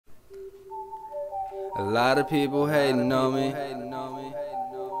A lot of people hating on me.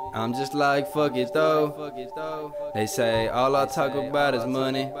 I'm just like, fuck it though. They say all I talk about is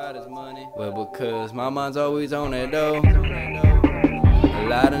money. Well, because my mind's always on that though. A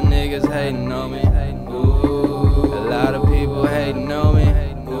lot of niggas hating on me. Ooh, a lot of people hating on me.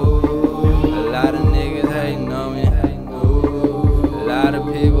 Ooh, a lot of niggas hating on me. Ooh, a lot of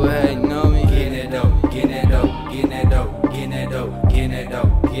people hating on me. Getting that dope, getting that dope, getting that dope, getting that dope, getting that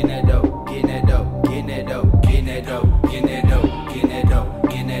dope, getting that dope, getting that dope, getting that dope, getting that dope, getting that dope, getting that dope,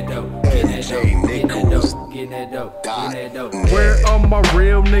 getting that dope, getting that dope, getting that dope, getting that dope. Where all my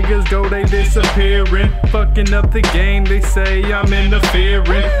real niggas go, they disappearing. Fucking up the game, they say I'm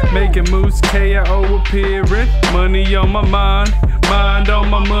interfering. Making moves, K.I.O appearing. Money on my mind, mind on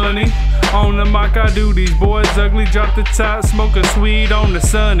my money. On the mic I do these boys ugly, drop the top, smoking sweet on the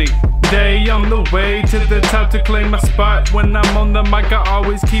sunny day. I'm the way to the top to claim my spot. When I'm on the mic I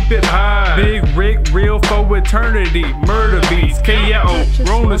always keep it high. Big Rick, real for eternity. Murder beats, K.I.O,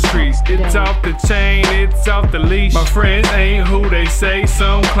 roam the streets. It's off the chain, it's off the leash. My friends ain't who they say.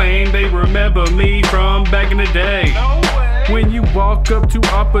 Some claim they remember me from back in the day. When you walk up to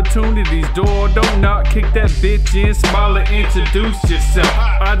opportunity's door, don't knock, kick that bitch in, smile and introduce yourself.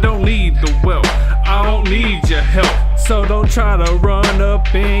 I don't need the wealth, I don't need your help, so don't try to run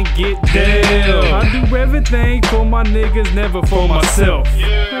up and get dealt. I do everything for my niggas, never for myself.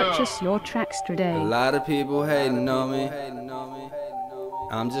 Purchase your tracks today. A lot of people hating on me.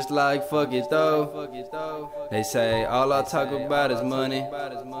 I'm just like, fuck it though. They say all I talk about is money.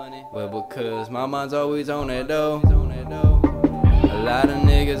 Well, because my mind's always on that though. A lot of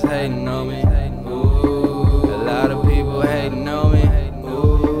niggas hating on me. Ooh, a lot of people hating on me.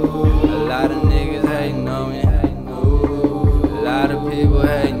 Ooh, a lot of niggas hating on me. Ooh, a lot of people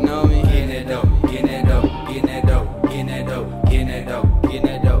hating on me. Getting that dope, getting that dope, getting that dope, getting that dope, getting that dope, getting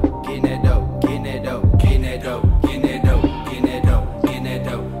that dope, getting that dope, getting that dope, getting that dope, getting that dope, getting that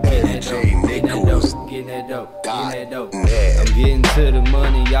dope, getting that dope, getting that dope, getting that dope, getting that dope. I'm getting to the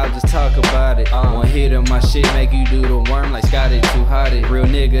money, y'all just talk about it. One hit of my shit make you do the worm like Scotty too hotty. Real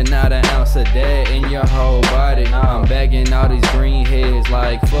nigga, not an ounce of that in your whole body. I'm bagging all these green heads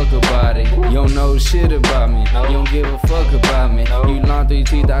like fuck about it. You don't know shit about me, you don't give a fuck about me. You long through your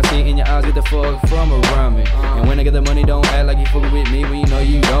teeth, I see in your eyes, get the fuck from around me. And when I get the money, don't act like you fucking with me when you know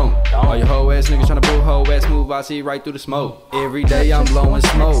you don't. All your hoe ass niggas tryna pull hoe ass move, I see right through the smoke. Every day I'm blowing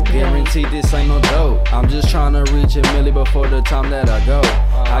smoke, guaranteed this ain't no dope. I'm just tryna reach a milli before the time that I go.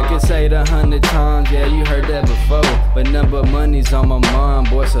 I could say it 100 times, yeah, you heard that before. But none but money's on my mind,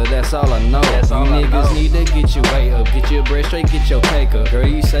 boy, so that's all I know. You niggas need to get your weight up, get your bread straight, get your cake up. Girl,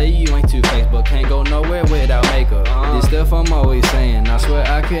 you say you ain't two-faced, but can't go nowhere without makeup. This stuff I'm always saying, I swear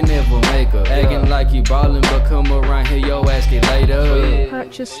I could never make up. Acting like you ballin', but come around here, your ass get laid up.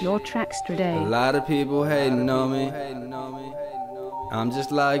 Purchase your tracks today. A lot of people hating on me. I'm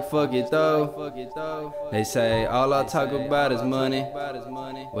just like, fuck it though. They say all I talk about is money.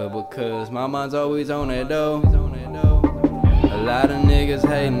 Well, because my mind's always on that though. A lot of niggas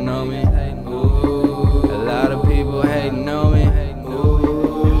hating on me. Ooh, a lot of people hating on me.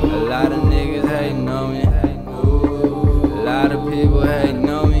 Ooh, a lot of niggas hating on me. Ooh, a lot of people hating on me.